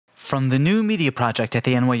From the new media project at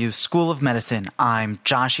the NYU School of Medicine, I'm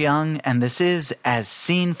Josh Young, and this is As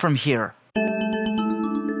Seen From Here.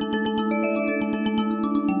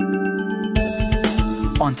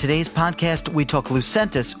 On today's podcast, we talk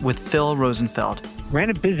Lucentis with Phil Rosenfeld.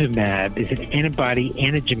 Ranibizumab is an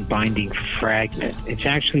antibody-antigen binding fragment. It's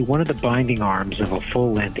actually one of the binding arms of a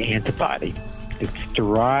full-length antibody. It's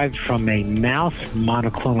derived from a mouse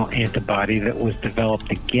monoclonal antibody that was developed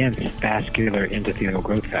against vascular endothelial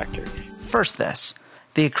growth factor. First this.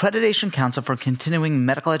 The Accreditation Council for Continuing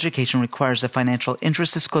Medical Education requires a financial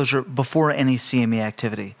interest disclosure before any CME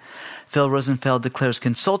activity. Phil Rosenfeld declares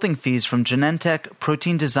consulting fees from Genentech,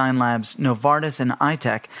 Protein Design Labs, Novartis, and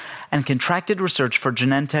iTech, and contracted research for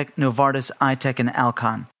Genentech, Novartis, iTech, and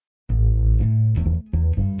Alcon.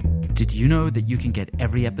 Did you know that you can get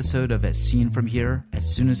every episode of As Seen From Here as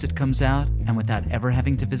soon as it comes out and without ever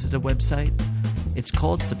having to visit a website? It's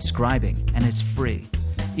called subscribing, and it's free.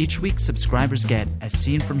 Each week, subscribers get As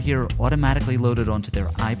Seen From Here automatically loaded onto their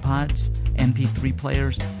iPods, MP3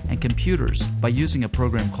 players, and computers by using a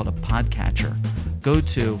program called a podcatcher. Go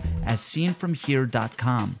to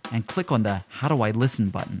asseenfromhere.com and click on the How Do I Listen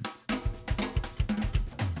button.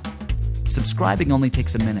 Subscribing only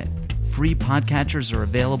takes a minute. Free podcatchers are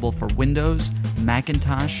available for Windows,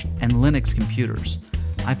 Macintosh, and Linux computers.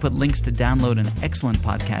 I put links to download an excellent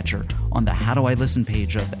podcatcher on the How Do I Listen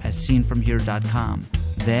page of asseenfromhere.com.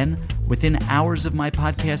 Then, within hours of my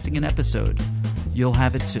podcasting an episode, you'll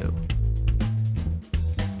have it too.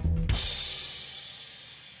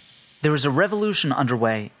 There is a revolution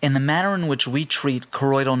underway in the manner in which we treat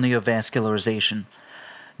choroidal neovascularization.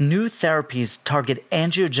 New therapies target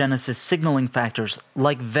angiogenesis signaling factors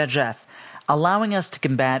like VEGF, allowing us to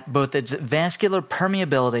combat both its vascular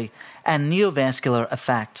permeability and neovascular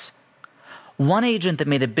effects. One agent that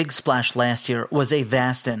made a big splash last year was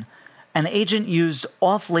Avastin, an agent used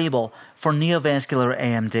off-label for neovascular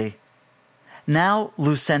AMD. Now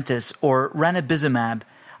Lucentis, or Ranibizumab,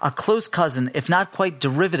 a close cousin, if not quite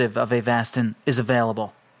derivative of Avastin, is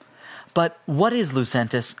available. But what is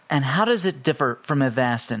Lucentis, and how does it differ from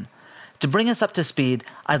Avastin? To bring us up to speed,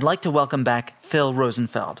 I'd like to welcome back Phil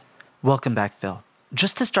Rosenfeld. Welcome back, Phil.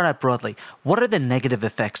 Just to start out broadly, what are the negative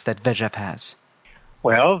effects that VEGF has?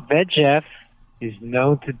 Well, VEGF is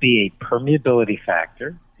known to be a permeability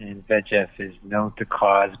factor, and VEGF is known to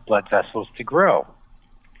cause blood vessels to grow.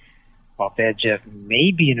 While VEGF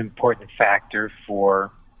may be an important factor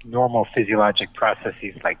for normal physiologic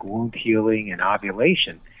processes like wound healing and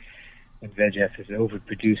ovulation, when VEGF is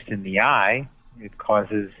overproduced in the eye, it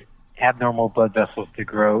causes abnormal blood vessels to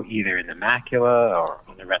grow either in the macula or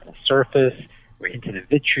on the retinal surface or into the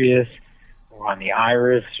vitreous or on the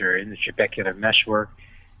iris or in the trabecular meshwork.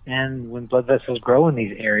 And when blood vessels grow in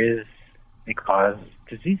these areas, they cause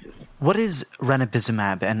diseases. What is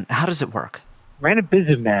ranibizumab and how does it work?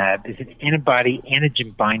 Ranibizumab is an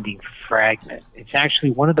antibody-antigen binding fragment. It's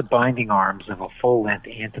actually one of the binding arms of a full-length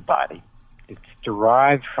antibody. It's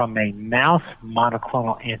derived from a mouse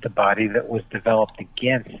monoclonal antibody that was developed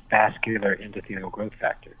against vascular endothelial growth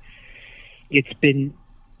factor. It's been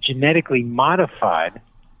genetically modified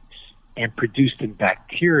and produced in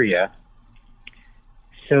bacteria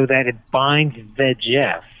so that it binds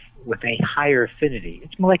VEGF with a higher affinity.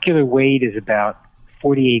 Its molecular weight is about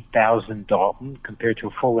 48,000 Dalton compared to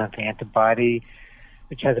a full-length antibody,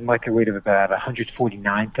 which has a molecular weight of about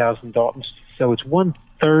 149,000 Daltons. So it's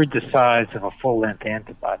one-third the size of a full-length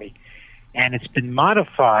antibody. And it's been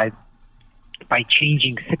modified by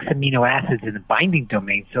changing 6 amino acids in the binding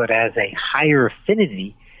domain so it has a higher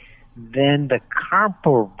affinity than the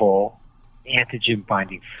comparable antigen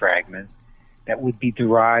binding fragment that would be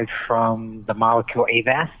derived from the molecule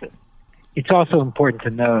Avastin. It's also important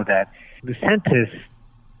to know that Lucentis,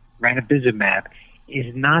 ranibizumab,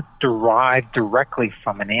 is not derived directly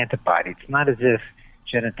from an antibody. It's not as if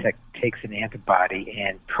Genentech takes an antibody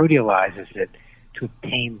and proteolyzes it to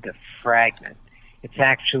obtain the fragment. It's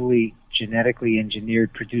actually genetically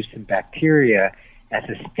engineered, produced in bacteria as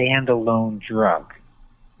a standalone drug,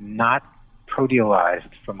 not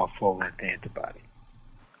proteolyzed from a full-length antibody.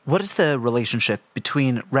 What is the relationship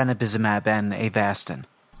between ranibizumab and Avastin?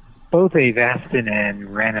 Both Avastin and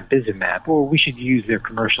ranibizumab, or we should use their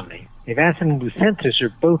commercial name, Avastin and Lucentis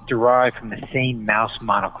are both derived from the same mouse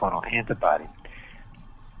monoclonal antibody.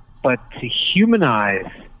 But to humanize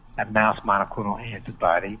a mouse monoclonal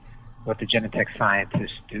antibody, what the Genentech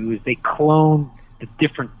scientists do is they clone the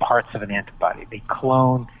different parts of an antibody. They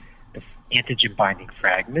clone the antigen binding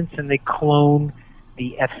fragments and they clone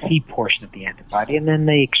the Fc portion of the antibody, and then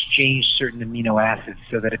they exchange certain amino acids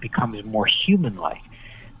so that it becomes more human-like.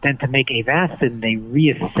 Then to make Avastin, they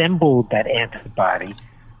reassembled that antibody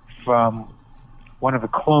from one of the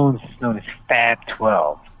clones known as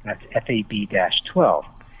Fab12. That's FAB-12. Well,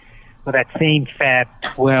 that same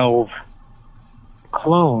Fab12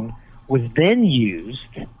 clone was then used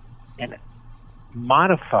and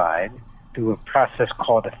modified through a process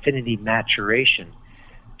called affinity maturation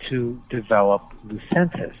to develop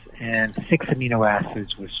Lucentis. And 6 amino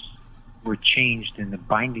acids were changed in the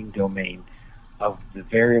binding domain of the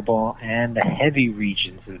variable and the heavy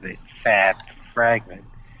regions of the Fab fragment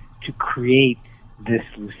to create this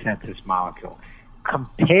Lucentis molecule.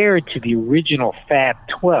 Compared to the original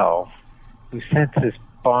Fab12, Lucentis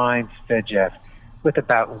binds VEGF with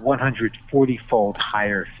about 140-fold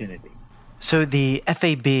higher affinity. So the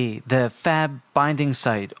FAB, the Fab binding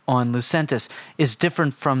site on Lucentis, is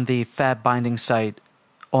different from the Fab binding site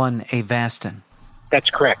on Avastin. That's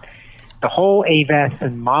correct. The whole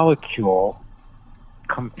Avastin molecule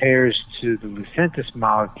compares to the Lucentis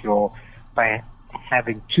molecule by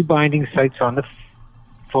having 2 binding sites on the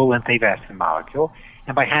full-length Avastin molecule,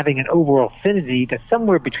 and by having an overall affinity that's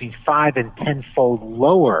somewhere between 5 and 10-fold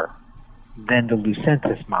lower than the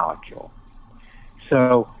Lucentis molecule.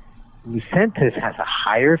 So Lucentis has a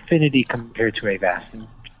higher affinity compared to Avastin,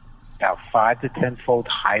 about 5 to 10-fold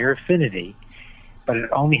higher affinity, but it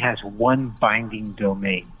only has one binding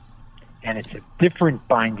domain. And it's a different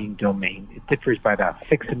binding domain. It differs by about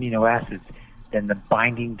 6 amino acids than the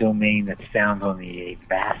binding domain that's found on the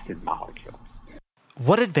Avastin molecule.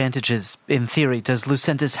 What advantages, in theory, does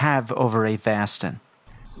Lucentis have over Avastin?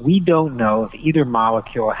 We don't know if either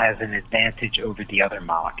molecule has an advantage over the other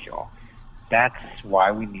molecule. That's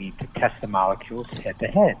why we need to test the molecules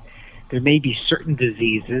head-to-head. There may be certain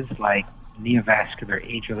diseases like neovascular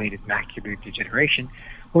age-related macular degeneration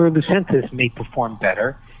where Lucentis may perform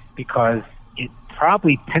better because it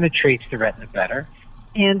probably penetrates the retina better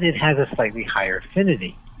and it has a slightly higher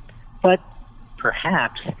affinity. But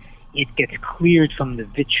perhaps it gets cleared from the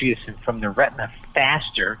vitreous and from the retina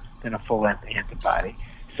faster than a full-length antibody.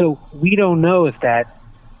 So we don't know if that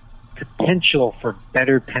potential for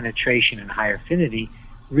better penetration and higher affinity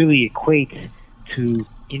really equates to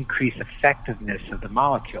increased effectiveness of the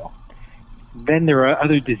molecule. Then there are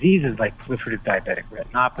other diseases like proliferative diabetic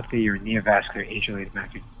retinopathy or neovascular age-related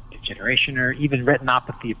macular degeneration or even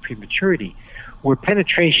retinopathy of prematurity where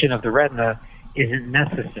penetration of the retina isn't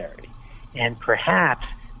necessary. And perhaps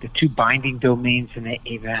the 2 binding domains in the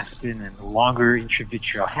Avastin and the longer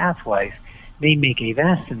intravitreal half-life may make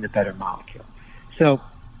Avastin the better molecule. So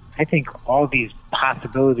I think all these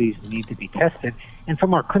possibilities need to be tested. And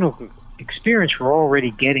from our clinical experience, we're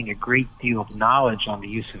already getting a great deal of knowledge on the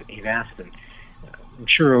use of Avastin. I'm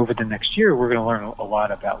sure over the next year we're going to learn a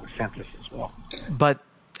lot about Lucentis as well. But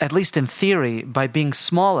at least in theory, by being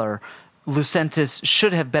smaller, Lucentis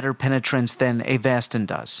should have better penetrance than Avastin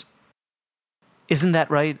does. Isn't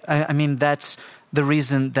that right? I mean, that's the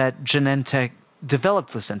reason that Genentech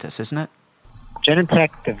developed Lucentis, isn't it? Genentech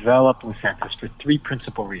developed Lucentis for 3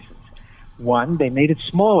 principal reasons. 1, they made it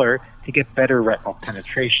smaller to get better retinal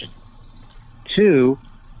penetration. 2,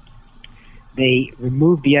 they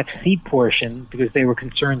removed the FC portion because they were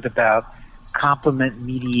concerned about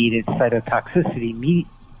complement-mediated cytotoxicity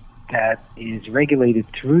that is regulated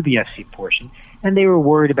through the FC portion, and they were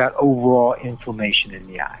worried about overall inflammation in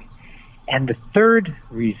the eye. And the 3rd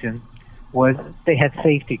reason was they had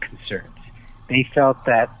safety concerns. They felt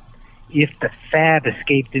that if the Fab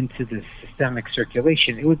escaped into the systemic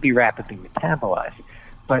circulation, it would be rapidly metabolized.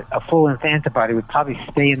 But a full-length antibody would probably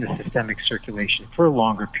stay in the systemic circulation for a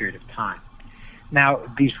longer period of time. Now,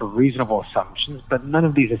 these were reasonable assumptions, but none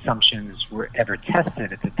of these assumptions were ever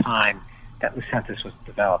tested at the time that Lucentis was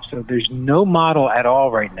developed. So there's no model at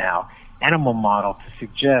all right now, animal model, to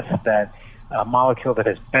suggest that a molecule that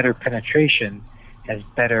has better penetration has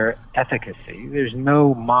better efficacy. There's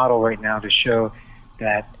no model right now to show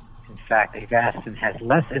that, in fact, Avastin has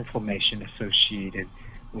less inflammation associated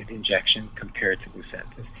with injection compared to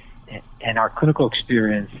Lucentis. And our clinical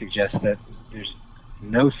experience suggests that there's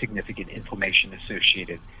no significant inflammation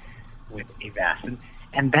associated with Avastin.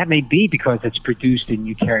 And that may be because it's produced in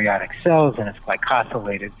eukaryotic cells and it's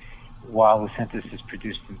glycosylated, while Lucentis is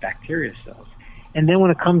produced in bacterial cells. And then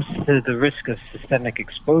when it comes to the risk of systemic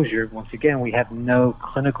exposure, once again, we have no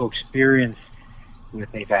clinical experience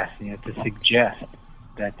with Avastin to suggest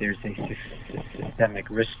that there's a systemic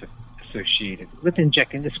risk associated with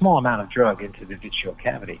injecting a small amount of drug into the vitreal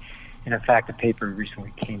cavity. And in fact, a paper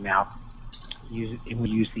recently came out. We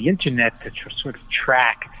used the internet to sort of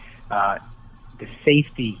track the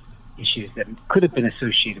safety issues that could have been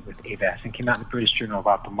associated with Avastin. Came out in the British Journal of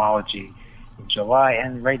Ophthalmology in July,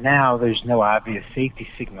 and right now there's no obvious safety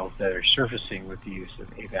signals that are surfacing with the use of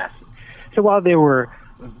Avastin. So while there were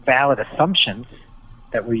valid assumptions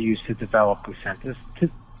that were used to develop Lucentis.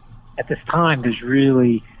 At this time, there's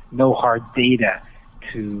really no hard data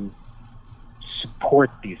to support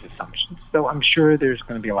these assumptions, though I'm sure there's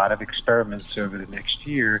going to be a lot of experiments over the next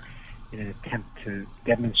year in an attempt to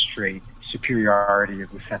demonstrate superiority of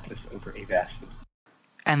Lucentis over Avastin.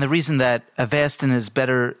 And the reason that Avastin is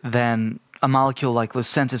better than a molecule like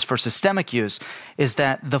Lucentis for systemic use is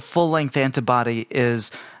that the full-length antibody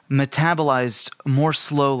is metabolized more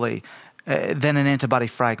slowly than an antibody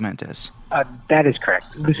fragment is. That is correct.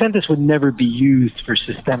 Lucentis would never be used for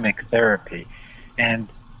systemic therapy, and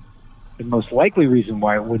the most likely reason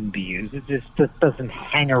why it wouldn't be used is it just doesn't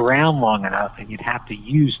hang around long enough, and you'd have to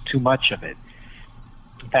use too much of it.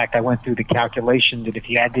 In fact, I went through the calculation that if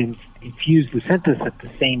you had to infuse Lucentis at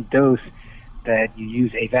the same dose that you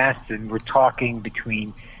use Avastin, we're talking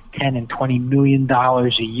between $10 and $20 million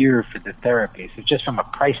a year for the therapy. So just from a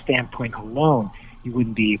price standpoint alone, you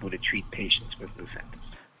wouldn't be able to treat patients with Lucentis.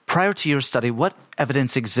 Prior to your study, what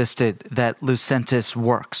evidence existed that Lucentis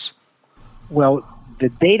works? Well, the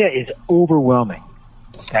data is overwhelming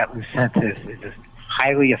that Lucentis is a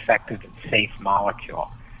highly effective and safe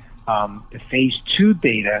molecule. The phase 2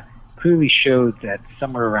 data clearly showed that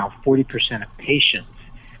somewhere around 40% of patients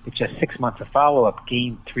with just 6 months of follow-up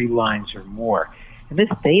gained 3 lines or more. And this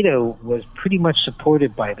data was pretty much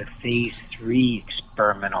supported by the phase 3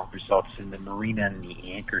 experimental results in the Marina and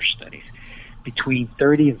the Anchor studies. Between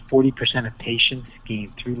 30 and 40% of patients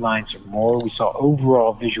gained 3 lines or more. We saw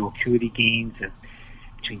overall visual acuity gains of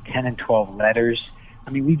between 10 and 12 letters.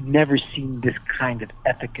 I mean, we've never seen this kind of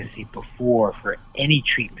efficacy before for any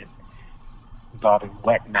treatment involving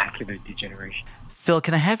wet macular degeneration. Phil,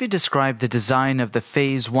 can I have you describe the design of the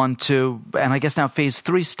phase 1-2 and I guess now phase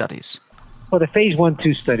 3 studies? Well, the phase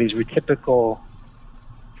 1-2 studies were typical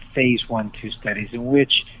phase 1-2 studies in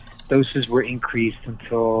which doses were increased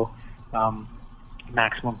until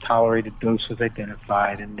maximum tolerated dose was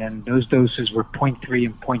identified, and then those doses were 0.3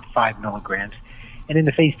 and 0.5 milligrams. And in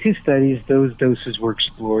the phase 2 studies, those doses were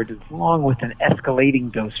explored along with an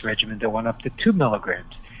escalating dose regimen that went up to 2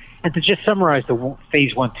 milligrams. And to just summarize the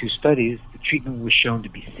phase 1-2 studies, the treatment was shown to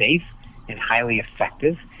be safe and highly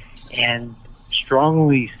effective and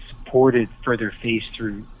strongly supported further phase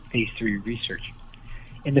 3 research.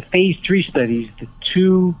 In the phase 3 studies, the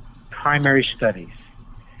 2 primary studies,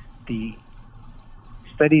 the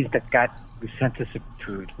studies that got Lucentis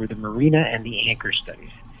approved were the Marina and the Anchor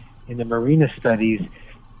studies. In the Marina studies,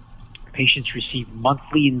 patients received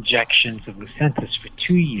monthly injections of Lucentis for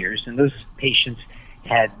 2 years, and those patients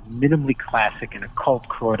had minimally classic and occult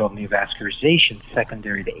choroidal neovascularization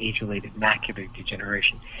secondary to age-related macular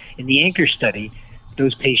degeneration. In the Anchor study,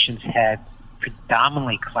 those patients had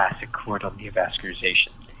predominantly classic choroidal neovascularization.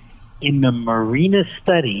 In the Marina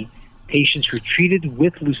study, patients were treated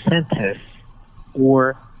with Lucentis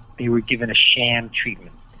or they were given a sham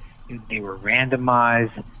treatment. They were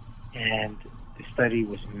randomized and the study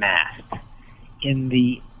was masked. In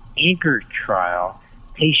the Anchor trial,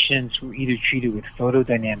 patients were either treated with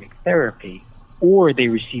photodynamic therapy or they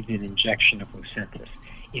received an injection of Lucentis.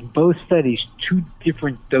 In both studies, 2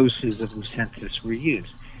 different doses of Lucentis were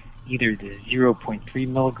used, either the 0.3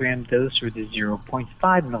 milligram dose or the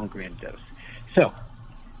 0.5 milligram dose. So,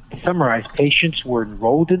 to summarize, patients were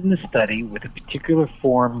enrolled in the study with a particular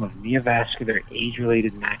form of neovascular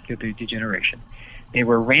age-related macular degeneration. They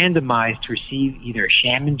were randomized to receive either a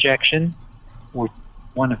sham injection or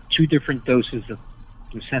one of 2 different doses of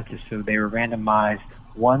Lucentis. So they were randomized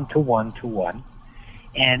 1 to 1 to 1.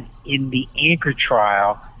 And in the Anchor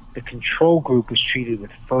trial, the control group was treated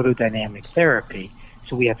with photodynamic therapy.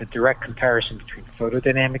 So we have a direct comparison between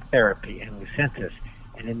photodynamic therapy and Lucentis.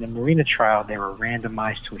 And in the Marina trial, they were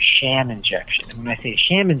randomized to a sham injection. And when I say a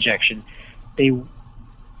sham injection, they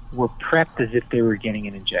were prepped as if they were getting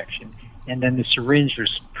an injection. And then the syringe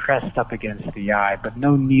was pressed up against the eye, but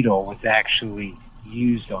no needle was actually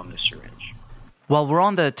used on the syringe. While we're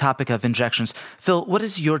on the topic of injections, Phil, what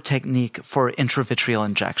is your technique for intravitreal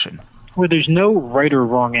injection? Well, there's no right or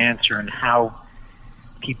wrong answer in how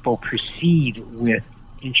people proceed with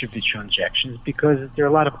intravitreal injections because there are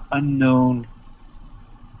a lot of unknown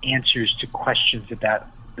answers to questions about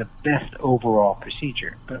the best overall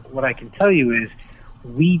procedure. But what I can tell you is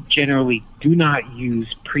we generally do not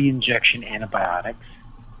use pre-injection antibiotics.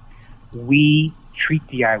 We treat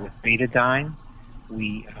the eye with betadine.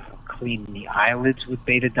 We clean the eyelids with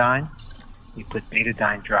betadine. We put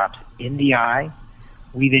betadine drops in the eye.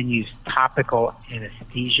 We then use topical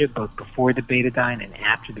anesthesia both before the betadine and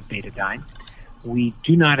after the betadine. We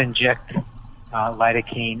do not inject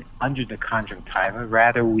lidocaine under the conjunctiva.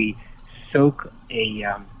 Rather, we soak a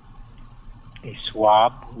a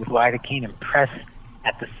swab with lidocaine and press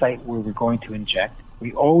at the site where we're going to inject.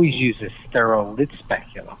 We always use a sterile lid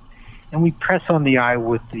speculum. And we press on the eye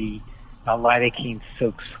with the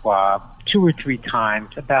lidocaine-soaked swab 2 or 3 times,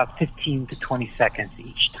 about 15 to 20 seconds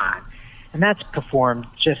each time. And that's performed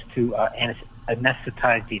just to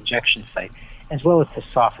anesthetize the injection site, as well as to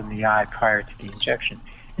soften the eye prior to the injection.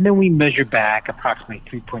 And then we measure back approximately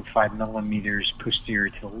 3.5 millimeters posterior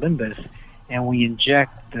to the limbus, and we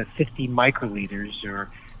inject the 50 microliters or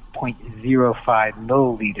 0.05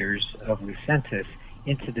 milliliters of Lucentis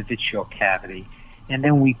into the vitreal cavity. And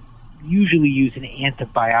then we usually use an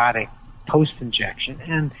antibiotic post-injection,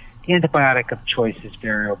 and the antibiotic of choice is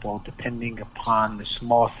variable depending upon the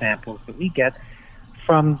small samples that we get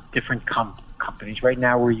from different companies. Right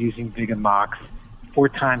now we're using Vigamox 4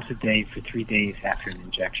 times a day for 3 days after an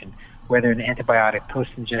injection. Whether an antibiotic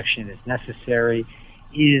post-injection is necessary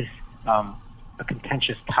is a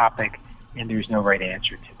contentious topic, and there's no right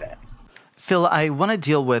answer to that. Phil, I want to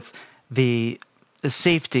deal with the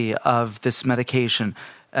safety of this medication.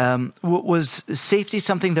 Was safety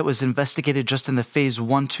something that was investigated just in the phase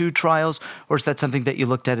 1-2 trials, or is that something that you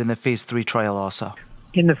looked at in the phase 3 trial also?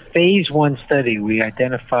 In the phase 1 study, we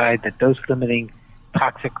identified the dose-limiting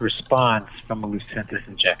toxic response from a Lucentis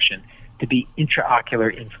injection to be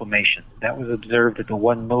intraocular inflammation. That was observed at the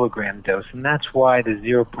 1 milligram dose, and that's why the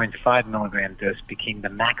 0.5 milligram dose became the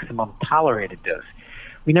maximum tolerated dose.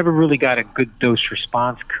 We never really got a good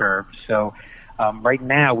dose-response curve, so right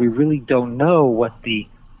now we really don't know what the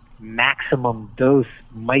maximum dose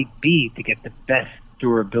might be to get the best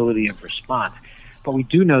durability of response. But we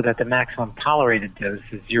do know that the maximum tolerated dose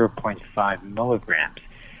is 0.5 milligrams.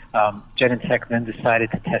 Genentech then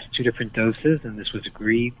decided to test 2 different doses, and this was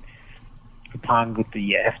agreed upon with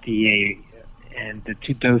the FDA, and the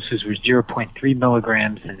 2 doses were 0.3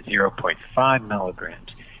 milligrams and 0.5 milligrams.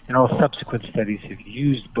 And all subsequent studies have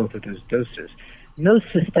used both of those doses. No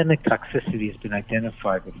systemic toxicity has been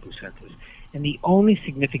identified with Lucentis, and the only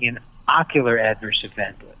significant ocular adverse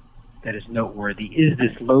event that is noteworthy is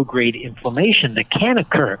this low-grade inflammation that can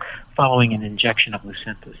occur following an injection of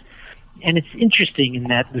Lucentis. And it's interesting in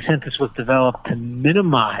that Lucentis was developed to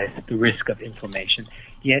minimize the risk of inflammation,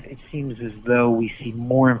 yet it seems as though we see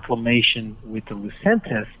more inflammation with the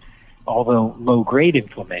Lucentis, although low-grade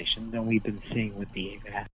inflammation, than we've been seeing with the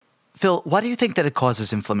AVAS. Phil, why do you think that it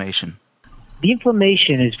causes inflammation? The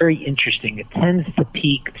inflammation is very interesting. It tends to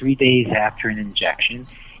peak 3 days after an injection,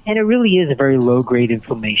 and it really is a very low-grade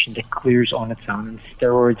inflammation that clears on its own, and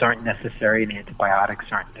steroids aren't necessary and antibiotics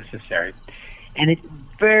aren't necessary. And it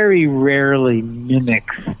very rarely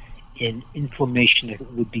mimics an inflammation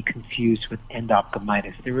that would be confused with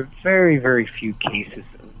endophthalmitis. There were very, very few cases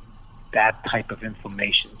of that type of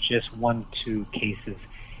inflammation, just 1-2 cases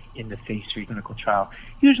in the phase 3 clinical trial.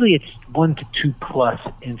 Usually it's 1 to 2 plus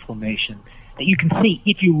inflammation that you can see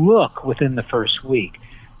if you look within the first week.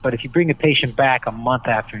 But if you bring a patient back a month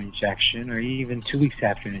after an injection, or even 2 weeks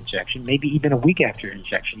after an injection, maybe even a week after an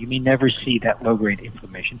injection, you may never see that low-grade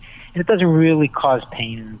inflammation. And it doesn't really cause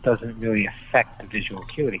pain, and it doesn't really affect the visual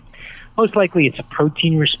acuity. Most likely it's a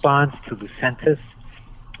protein response to Lucentis.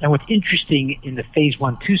 And what's interesting in the phase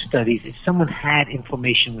 1-2 studies, if someone had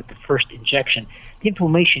inflammation with the first injection, the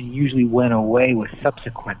inflammation usually went away with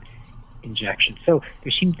subsequent injections. So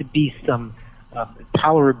there seemed to be some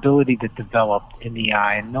tolerability that developed in the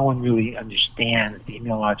eye, and no one really understands the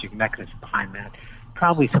immunologic mechanism behind that.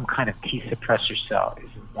 Probably some kind of T suppressor cell is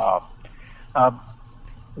involved.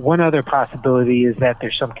 One other possibility is that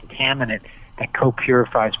there's some contaminant that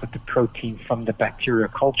co-purifies with the protein from the bacterial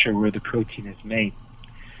culture where the protein is made.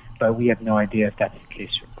 But we have no idea if that's the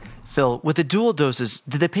case. Phil, with the dual doses,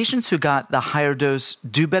 did the patients who got the higher dose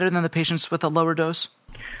do better than the patients with a lower dose?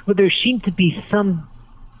 Well, there seemed to be some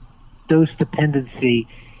dose dependency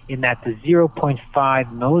in that the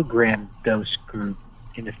 0.5 milligram dose group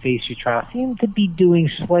in the phase 3 trial seemed to be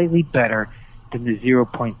doing slightly better than the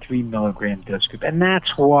 0.3 milligram dose group. And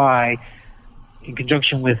that's why, in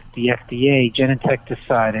conjunction with the FDA, Genentech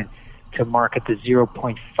decided to market the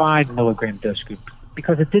 0.5 milligram dose group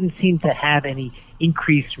because it didn't seem to have any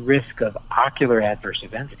increased risk of ocular adverse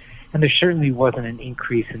events, and there certainly wasn't an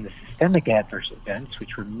increase in the systemic adverse events,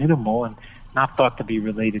 which were minimal and not thought to be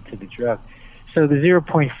related to the drug. So the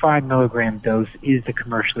 0.5 milligram dose is the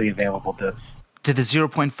commercially available dose. Did the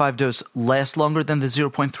 0.5 dose last longer than the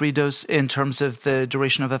 0.3 dose in terms of the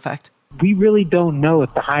duration of effect? We really don't know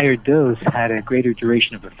if the higher dose had a greater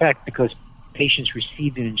duration of effect because patients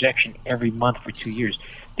received an injection every month for 2 years.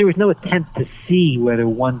 There was no attempt to see whether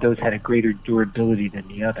one dose had a greater durability than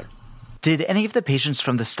the other. Did any of the patients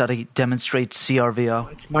from the study demonstrate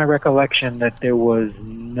CRVO? It's my recollection that there was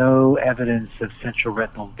no evidence of central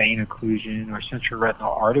retinal vein occlusion or central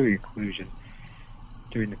retinal artery occlusion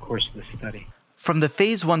during the course of the study. From the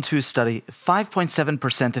phase 1-2 study,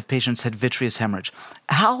 5.7% of patients had vitreous hemorrhage.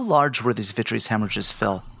 How large were these vitreous hemorrhages,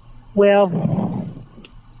 Phil? Well,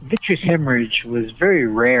 vitreous hemorrhage was very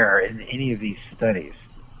rare in any of these studies.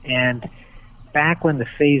 And back when the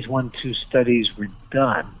phase 1-2 studies were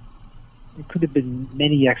done, there could have been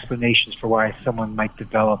many explanations for why someone might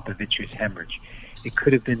develop a vitreous hemorrhage. It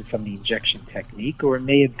could have been from the injection technique, or it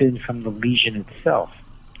may have been from the lesion itself.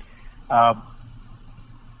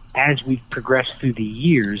 As we've progressed through the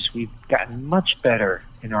years, we've gotten much better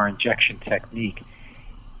in our injection technique.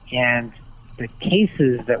 And the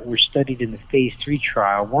cases that were studied in the phase 3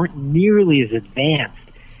 trial weren't nearly as advanced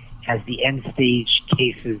as the end-stage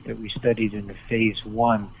cases that we studied in the phase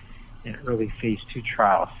 1 and early phase 2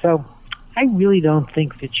 trials. So I really don't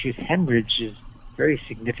think vitreous hemorrhage is very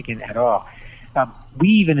significant at all. We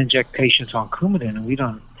even inject patients on Coumadin, and we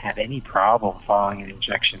don't have any problem following an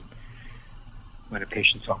injection when a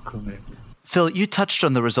patient's on Coumadin. Phil, you touched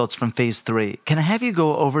on the results from phase 3. Can I have you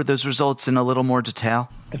go over those results in a little more detail?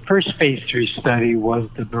 The first phase 3 study was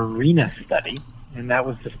the Marina study, and that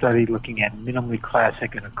was the study looking at minimally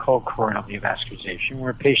classic and occult choroidal neovascularization,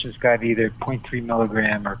 where patients got either 0.3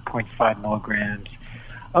 milligram or 0.5 milligrams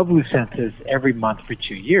of Lucentis every month for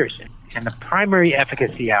 2 years. And the primary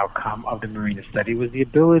efficacy outcome of the Marina study was the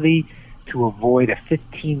ability to avoid a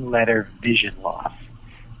 15-letter vision loss,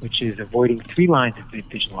 which is avoiding 3 lines of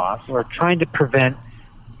vision loss, or trying to prevent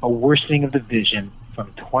a worsening of the vision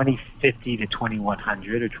from 20/50 to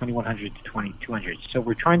 2100 or 2100 to 2200. So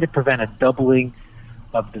we're trying to prevent a doubling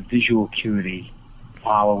of the visual acuity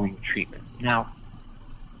following treatment. Now,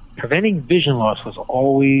 preventing vision loss was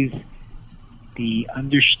always the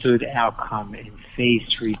understood outcome in phase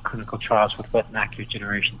 3 clinical trials with wet macular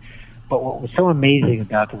degeneration. But what was so amazing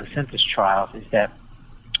about the Lucentis trials is that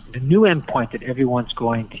the new endpoint that everyone's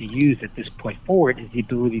going to use at this point forward is the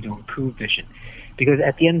ability to improve vision. Because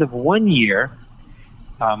at the end of 1 year,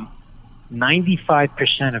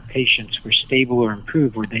 95% of patients were stable or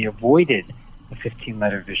improved, where they avoided a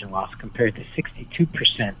 15-letter vision loss, compared to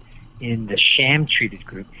 62% in the sham-treated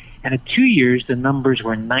group. And at 2 years, the numbers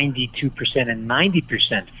were 92% and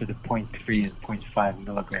 90% for the 0.3 and 0.5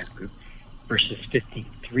 milligram group versus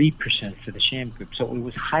 53% for the sham group. So it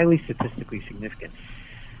was highly statistically significant.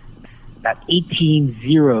 About 18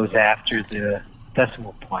 zeros after the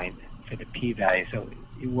decimal point for the p-value. So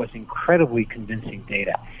it was incredibly convincing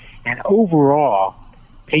data. And overall,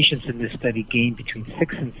 patients in this study gained between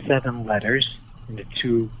 6 and 7 letters in the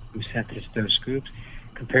 2 Lucentis dose groups,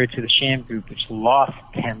 compared to the sham group, which lost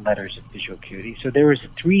 10 letters of visual acuity. So there was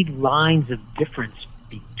 3 lines of difference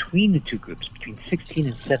between the 2 groups, between 16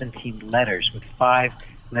 and 17 letters, with 5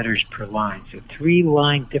 letters per line. So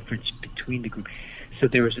 3-line difference between the groups. So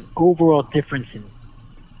there was an overall difference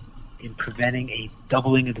in preventing a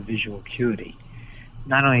doubling of the visual acuity.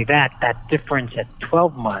 Not only that, that difference at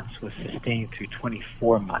 12 months was sustained through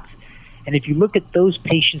 24 months. And if you look at those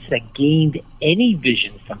patients that gained any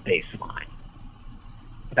vision from baseline,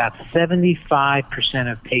 about 75%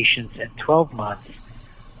 of patients at 12 months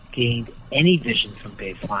gained any vision from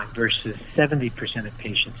baseline versus 70% of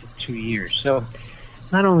patients at 2 years. So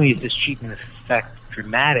not only is this treatment effect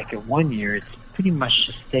dramatic at 1 year, it's pretty much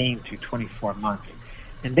sustained through 24 months.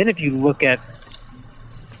 And then if you look at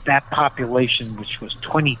that population, which was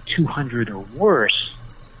 2200 or worse,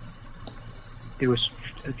 there was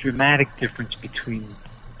a dramatic difference between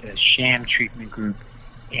the sham treatment group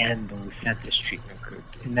and the Lucentis treatment group,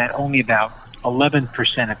 in that only about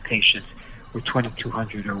 11% of patients were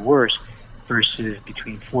 2200 or worse versus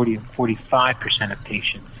between 40 and 45% of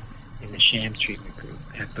patients in the sham treatment group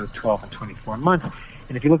at both 12 and 24 months.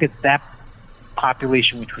 And if you look at that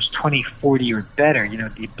population, which was 20/40 or better,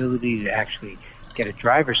 the ability to actually get a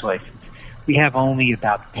driver's license, we have only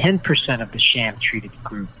about 10% of the sham treated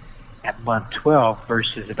group at month 12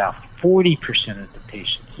 versus about 40% of the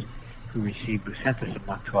patients who received Lucentis at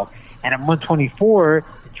month 12. And at month 24,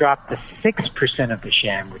 it dropped to 6% of the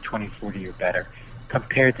sham were 20/40 or better,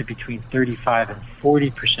 compared to between 35 and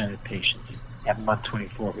 40% of patients at month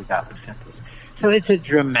 24 who got Lucentis. So it's a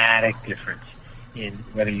dramatic difference in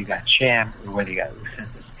whether you got sham or whether you got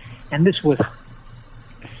Lucentis. And this was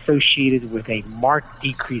associated with a marked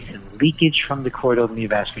decrease in leakage from the choroidal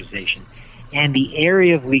neovascularization, and the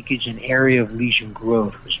area of leakage and area of lesion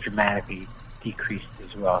growth was dramatically decreased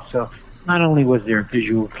as well. So not only was there a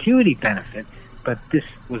visual acuity benefit, but this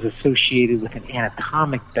was associated with an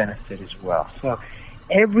anatomic benefit as well. So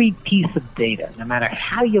every piece of data, no matter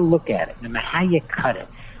how you look at it, no matter how you cut it,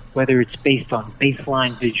 whether it's based on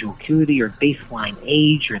baseline visual acuity or baseline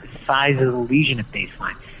age or the size of the lesion at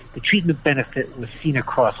baseline, the treatment benefit was seen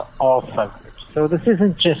across all subgroups. So this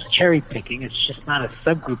isn't just cherry picking, it's just not a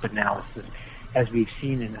subgroup analysis as we've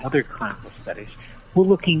seen in other clinical studies. We're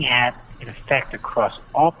looking at an effect across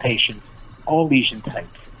all patients, all lesion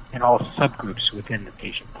types, and all subgroups within the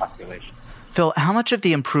patient population. Phil, how much of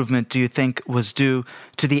the improvement do you think was due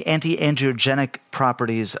to the anti-angiogenic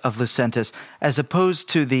properties of Lucentis as opposed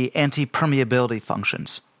to the anti-permeability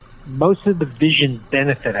functions? Most of the vision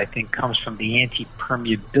benefit, I think, comes from the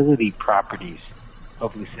anti-permeability properties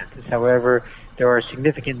of Lucentis. However, there are a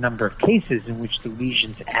significant number of cases in which the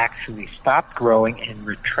lesions actually stopped growing and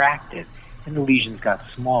retracted, and the lesions got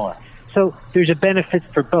smaller. So there's a benefit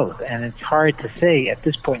for both, and it's hard to say at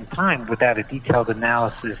this point in time without a detailed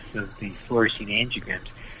analysis of the fluorescein angiograms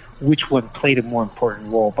which one played a more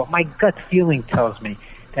important role. But my gut feeling tells me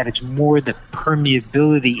that it's more the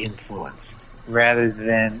permeability influence rather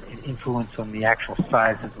than an influence on the actual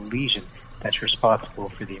size of the lesion that's responsible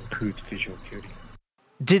for the improved visual acuity.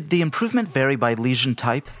 Did the improvement vary by lesion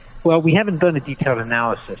type? Well, we haven't done a detailed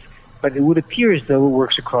analysis, but it would appear as though it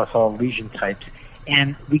works across all lesion types.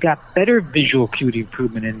 And we got better visual acuity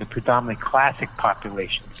improvement in the predominantly classic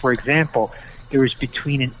population. For example, there was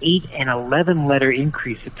between an 8 and 11 letter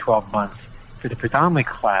increase at 12 months for the predominantly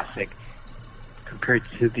classic compared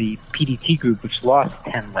to the PDT group, which lost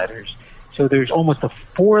 10 letters. So there's almost a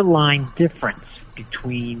 4-line difference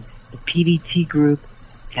between the PDT group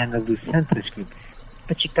and the Lucentis group.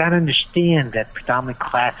 But you got to understand that predominantly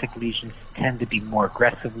classic lesions tend to be more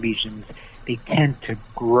aggressive lesions. They tend to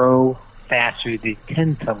grow faster, they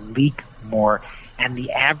tend to leak more, and the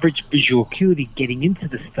average visual acuity getting into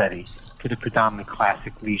the study for the predominantly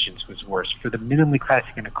classic lesions was worse. For the minimally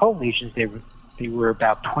classic and occult lesions, they were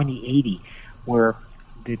about 20/80, where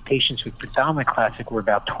the patients with predominantly classic were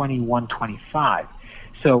about 21/25.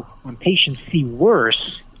 So when patients see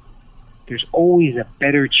worse, there's always a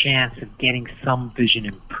better chance of getting some vision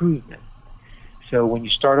improvement. So when you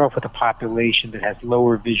start off with a population that has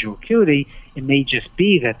lower visual acuity, it may just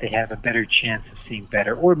be that they have a better chance of seeing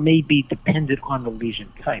better, or it may be dependent on the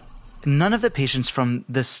lesion type. None of the patients from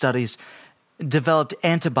the studies developed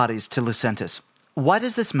antibodies to Lucentis. Why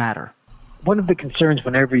does this matter? One of the concerns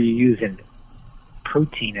whenever you use a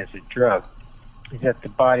protein as a drug is that the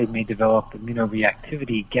body may develop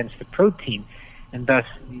immunoreactivity against the protein, and thus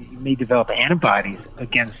you may develop antibodies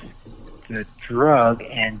against the drug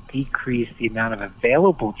and decrease the amount of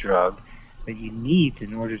available drug that you need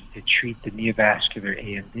in order to treat the neovascular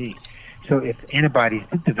AMD. So if antibodies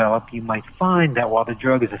did develop, you might find that while the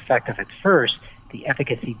drug is effective at first, the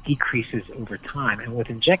efficacy decreases over time. And with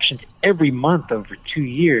injections every month over 2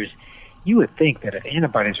 years, you would think that if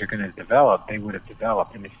antibodies are going to develop, they would have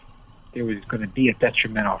developed. And if there was going to be a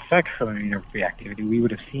detrimental effect from immunoreactivity, we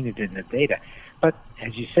would have seen it in the data. But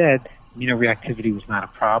as you said, immunoreactivity was not a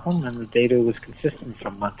problem, and the data was consistent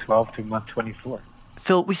from month 12 through month 24.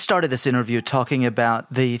 Phil, we started this interview talking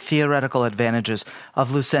about the theoretical advantages of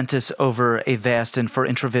Lucentis over Avastin for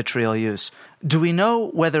intravitreal use. Do we know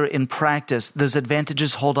whether in practice those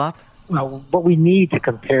advantages hold up? Well, what we need to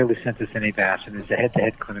compare Lucentis and Avastin is a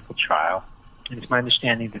head-to-head clinical trial. And it's my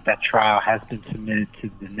understanding that that trial has been submitted to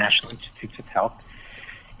the National Institutes of Health.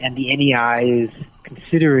 And the NEI is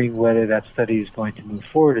considering whether that study is going to move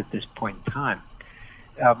forward at this point in time.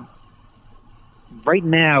 Right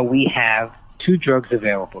now, we have 2 drugs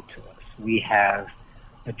available to us. We have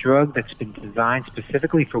a drug that's been designed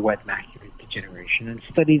specifically for wet macular degeneration and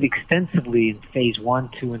studied extensively in phase 1,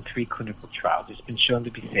 2, and 3 clinical trials. It's been shown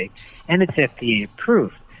to be safe, and it's FDA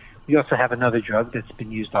approved. We also have another drug that's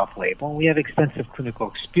been used off-label, and we have extensive clinical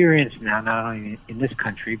experience now, not only in this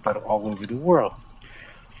country, but all over the world.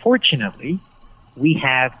 Fortunately, we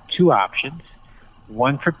have 2 options,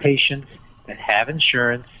 one for patients that have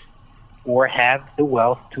insurance or have the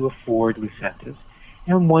wealth to afford Lucentis,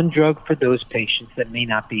 and one drug for those patients that may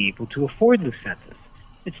not be able to afford Lucentis.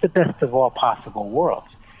 It's the best of all possible worlds.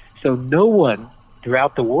 So no one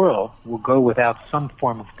throughout the world will go without some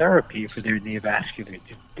form of therapy for their neovascular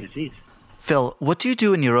disease. Phil, what do you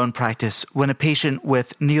do in your own practice when a patient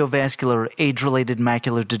with neovascular age-related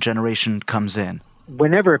macular degeneration comes in?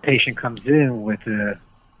 Whenever a patient comes in with a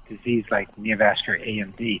disease like neovascular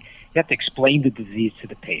AMD, you have to explain the disease to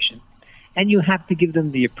the patient, and you have to give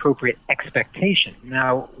them the appropriate expectation.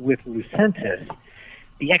 Now, with Lucentis,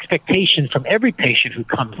 the expectation from every patient who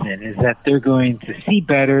comes in is that they're going to see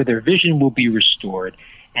better, their vision will be restored,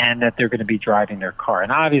 and that they're going to be driving their car.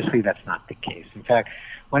 And obviously, that's not the case. In fact,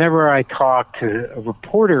 whenever I talk to a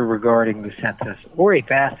reporter regarding Lucentis or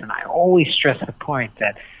Avastin, I always stress the point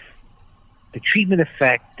that the treatment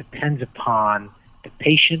effect depends upon the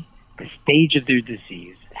patient, the stage of their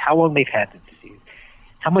disease, how long they've had the disease,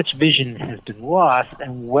 how much vision has been lost,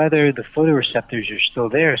 and whether the photoreceptors are still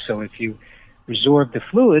there. So if you resorb the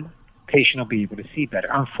fluid, the patient will be able to see better.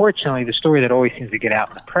 Unfortunately, the story that always seems to get out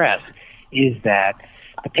in the press is that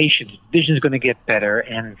the patient's vision is going to get better,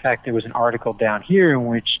 and in fact, there was an article down here in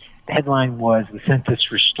which the headline was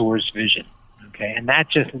Lucentis restores vision. Okay, and that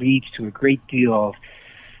just leads to a great deal of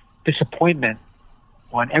disappointment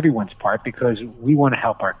on everyone's part because we want to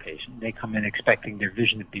help our patient. They come in expecting their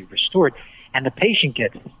vision to be restored, and the patient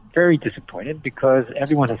gets very disappointed because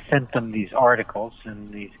everyone has sent them these articles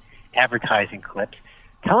and these advertising clips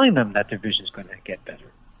telling them that their vision is going to get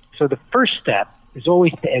better. So the first step is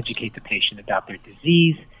always to educate the patient about their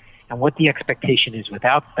disease and what the expectation is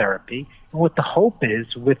without therapy and what the hope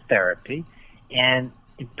is with therapy, and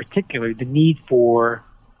in particular, the need for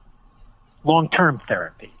long-term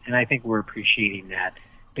therapy. And I think we're appreciating that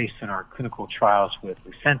based on our clinical trials with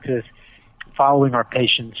Lucentis, following our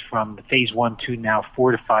patients from the phase 1 to now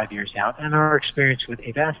 4 to 5 years out, and our experience with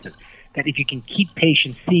Avastin, that if you can keep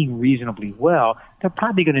patients seeing reasonably well, they're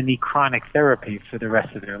probably going to need chronic therapy for the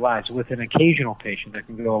rest of their lives, with an occasional patient that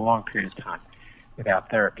can go a long period of time without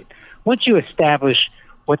therapy. Once you establish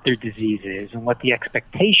what their disease is and what the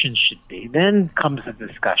expectations should be, then comes the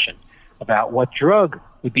discussion about what drug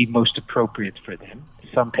would be most appropriate for them.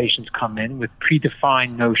 Some patients come in with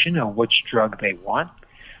predefined notion of which drug they want.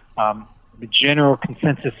 The general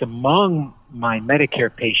consensus among my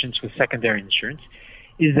Medicare patients with secondary insurance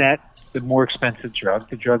is that the more expensive drug,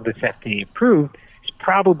 the drug that's FDA approved, is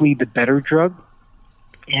probably the better drug,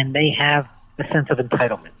 and they have a sense of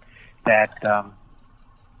entitlement that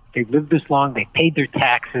they've lived this long, they paid their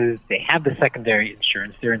taxes, they have the secondary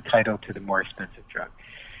insurance, they're entitled to the more expensive drug.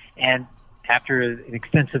 And after an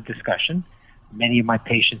extensive discussion, many of my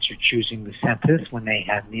patients are choosing Lucentis when they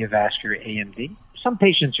have neovascular AMD. Some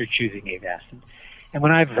patients are choosing Avastin. And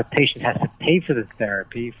when I have a patient has to pay for the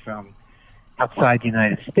therapy from outside the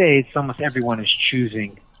United States, almost everyone is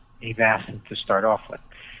choosing Avastin to start off with.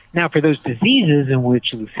 Now, for those diseases in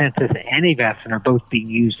which Lucentis and Avastin are both being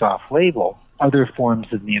used off-label, other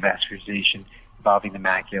forms of neovascularization involving the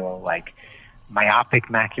macula, like myopic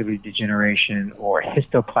macular degeneration or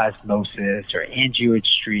histoplasmosis or angioid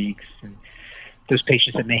streaks, and those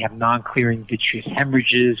patients that may have non-clearing vitreous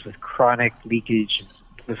hemorrhages with chronic leakage and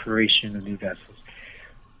proliferation of new vessels,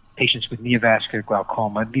 patients with neovascular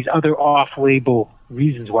glaucoma, these other off-label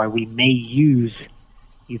reasons why we may use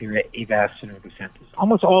either Avastin or Lucentis.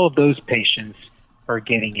 Almost all of those patients are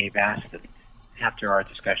getting Avastin after our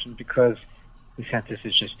discussion because Lucentis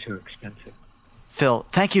is just too expensive. Phil,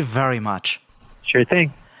 thank you very much. Sure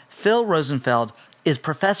thing. Phil Rosenfeld is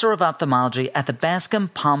professor of ophthalmology at the Bascom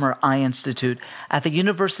Palmer Eye Institute at the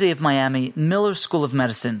University of Miami Miller School of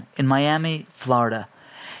Medicine in Miami, Florida.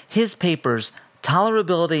 His papers,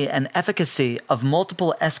 Tolerability and Efficacy of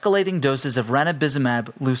Multiple Escalating Doses of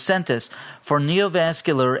Ranibizumab Lucentis for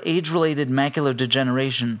Neovascular Age-Related Macular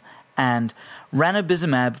Degeneration, and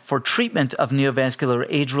Ranibizumab for Treatment of Neovascular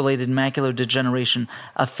Age-Related Macular Degeneration,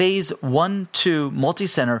 a Phase 1-2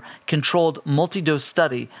 multicenter controlled multi-dose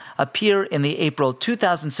study, appear in the April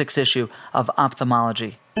 2006 issue of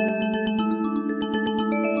Ophthalmology.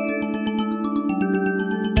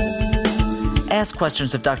 Ask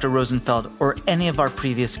questions of Dr. Rosenfeld or any of our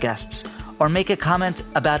previous guests, or make a comment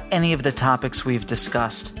about any of the topics we've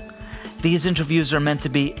discussed. These interviews are meant to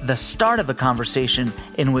be the start of a conversation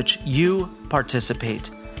in which you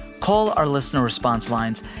participate. Call our listener response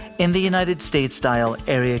lines. In the United States, dial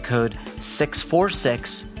area code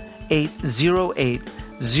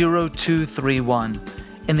 646-808-0231.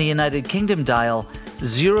 In the United Kingdom, dial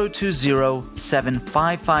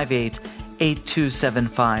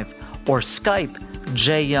 020-7558-8275 or Skype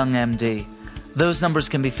JYoungMD. Those numbers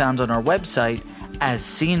can be found on our website as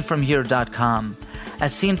SeenFromHere.com.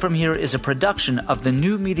 As Seen From Here is a production of the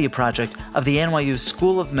new media project of the NYU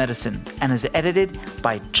School of Medicine and is edited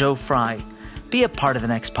by Joe Fry. Be a part of the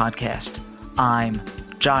next podcast. I'm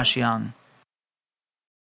Josh Young.